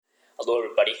Hello,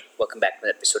 everybody. Welcome back to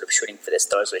an episode of Shooting for the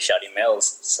Stars with Shouty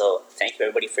Mills. So, thank you,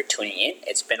 everybody, for tuning in.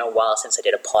 It's been a while since I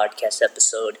did a podcast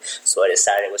episode, so I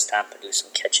decided it was time to do some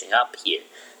catching up here.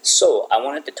 So, I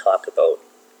wanted to talk about,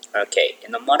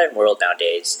 in the modern world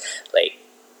nowadays, the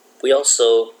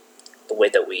way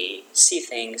that we see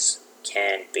things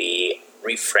can be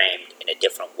reframed in a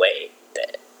different way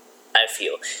that I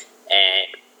feel.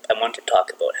 And I want to talk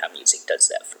about how music does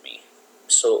that for me.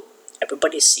 So,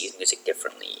 everybody sees music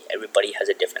differently. Everybody has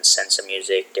a different sense of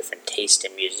music, different taste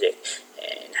in music,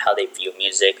 and how they view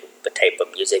music, the type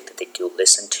of music that they do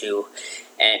listen to.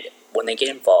 And when they get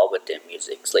involved with their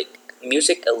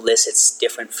music elicits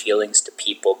different feelings to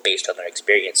people based on their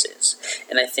experiences.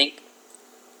 And I think,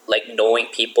 knowing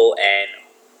people and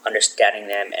understanding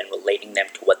them and relating them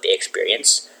to what they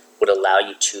experience would allow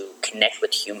you to connect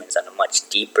with humans on a much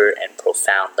deeper and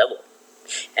profound level.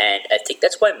 And I think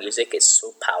that's why music is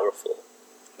so powerful.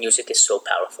 Music is so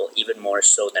powerful, even more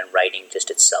so than writing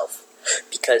just itself,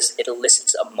 because it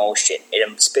elicits emotion.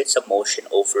 It spits emotion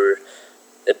over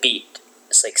the beat.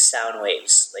 It's like sound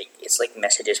waves. It's like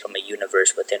messages from a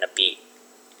universe within a beat.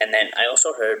 And then I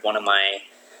also heard one of my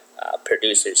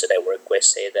producers that I work with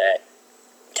say that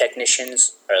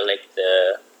technicians are like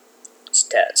the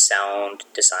sound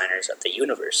designers of the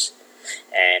universe.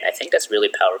 And I think that's really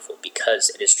powerful because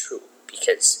it is true.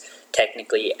 Because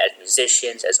technically, as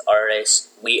musicians, as artists,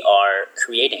 we are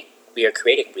creating. We are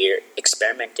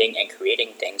experimenting and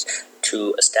creating things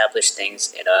to establish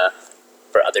things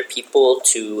for other people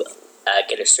to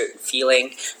get a certain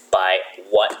feeling by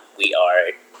what we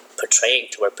are portraying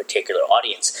to our particular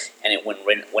audience. And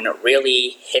when it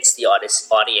really hits the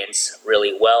audience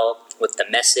really well with the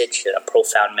message, a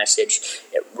profound message,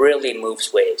 it really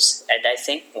moves waves. And I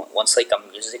think once a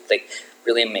music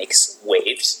really makes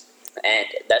waves. And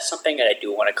that's something that I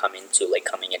do want to come into,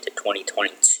 coming into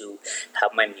 2022,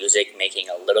 have my music making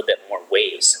a little bit more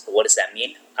waves. What does that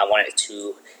mean? I want it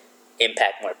to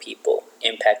impact more people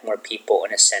in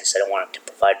a sense that I want it to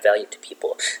provide value to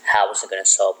people. How is it going to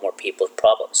solve more people's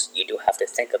problems? You do have to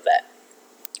think of that.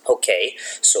 Okay,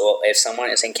 so if someone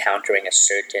is encountering a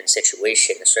certain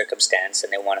situation, a circumstance,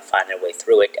 and they want to find their way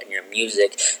through it, and your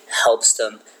music helps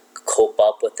them cope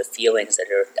up with the feelings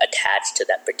that are attached to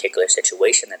that particular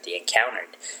situation that they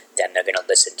encountered, then they're going to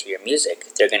listen to your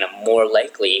music. They're going to more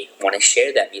likely want to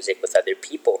share that music with other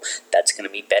people. That's going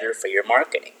to be better for your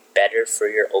marketing, better for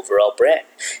your overall brand,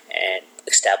 and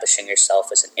establishing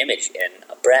yourself as an image in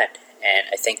a brand. And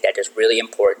I think that is really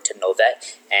important to know that,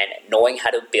 and knowing how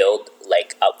to build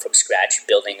up from scratch,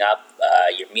 building up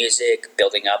your music,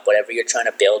 building up whatever you're trying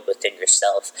to build within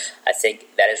yourself. I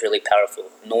think that is really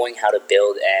powerful. Knowing how to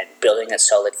build and building a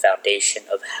solid foundation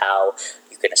of how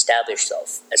you can establish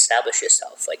yourself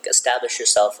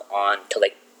on to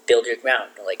build your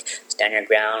ground, stand your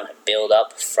ground and build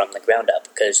up from the ground up.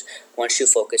 Because once you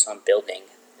focus on building,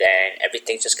 then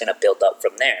everything's just going to build up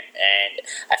from there. And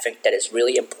I think that is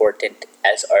really important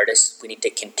as artists. We need to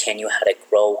continue to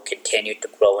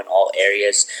grow in all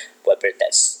areas, whether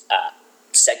that's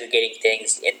segregating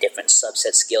things in different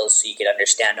subset skills so you can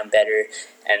understand them better,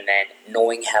 and then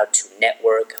knowing how to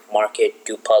network, market,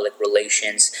 do public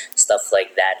relations, stuff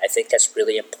like that. I think that's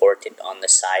really important on the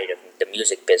side of the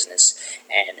music business,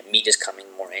 and me just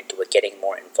coming more into it, getting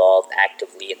more involved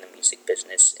actively in the music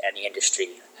business and the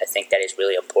industry. I think that is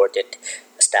really important,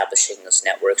 establishing those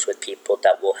networks with people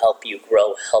that will help you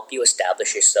grow, help you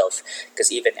establish yourself, because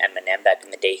even Eminem back in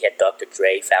the day, he had Dr.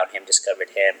 Dre, found him, discovered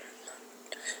him.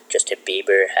 Justin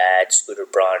Bieber had Scooter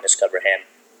Braun discover him.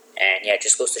 And yeah, it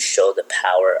just goes to show the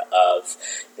power of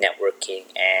networking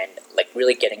and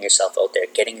really getting yourself out there,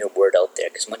 getting your word out there.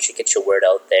 Because once you get your word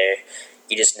out there,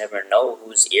 you just never know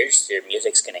whose ears your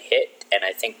music's going to hit. And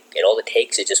I think all it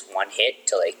takes is just one hit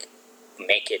to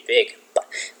make it big. But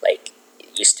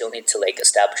you still need to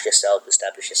establish yourself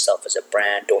as a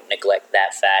brand. Don't neglect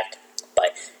that fact.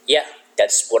 But yeah,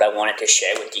 that's what I wanted to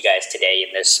share with you guys today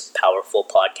in this powerful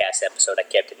podcast episode. I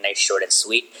kept it nice, short, and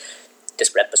sweet.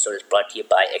 This episode is brought to you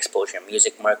by Exposure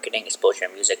Music Marketing. Exposure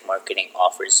Music Marketing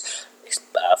offers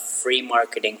free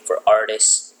marketing for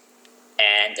artists.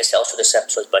 And this episode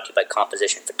is brought to you by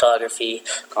Composition Photography.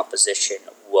 Composition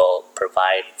will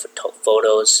provide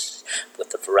photos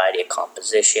with a variety of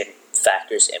composition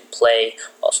factors in play.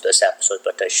 Also, this episode is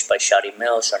brought to you by Shouty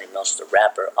Mills. Shouty Mills is a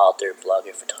rapper, author,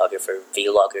 blogger, photographer,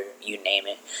 vlogger, you name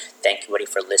it. Thank you, everybody,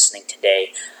 for listening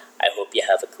today. I hope you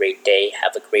have a great day.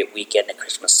 Have a great weekend. The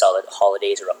Christmas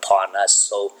holidays are upon us.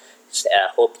 So I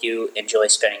hope you enjoy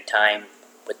spending time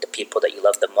with the people that you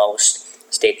love the most.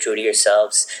 Stay true to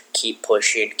yourselves. Keep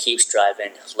pushing. Keep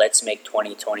striving. Let's make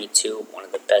 2022 one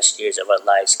of the best years of our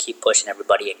lives. Keep pushing,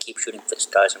 everybody, and keep shooting for the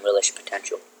stars and realize your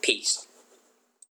potential. Peace.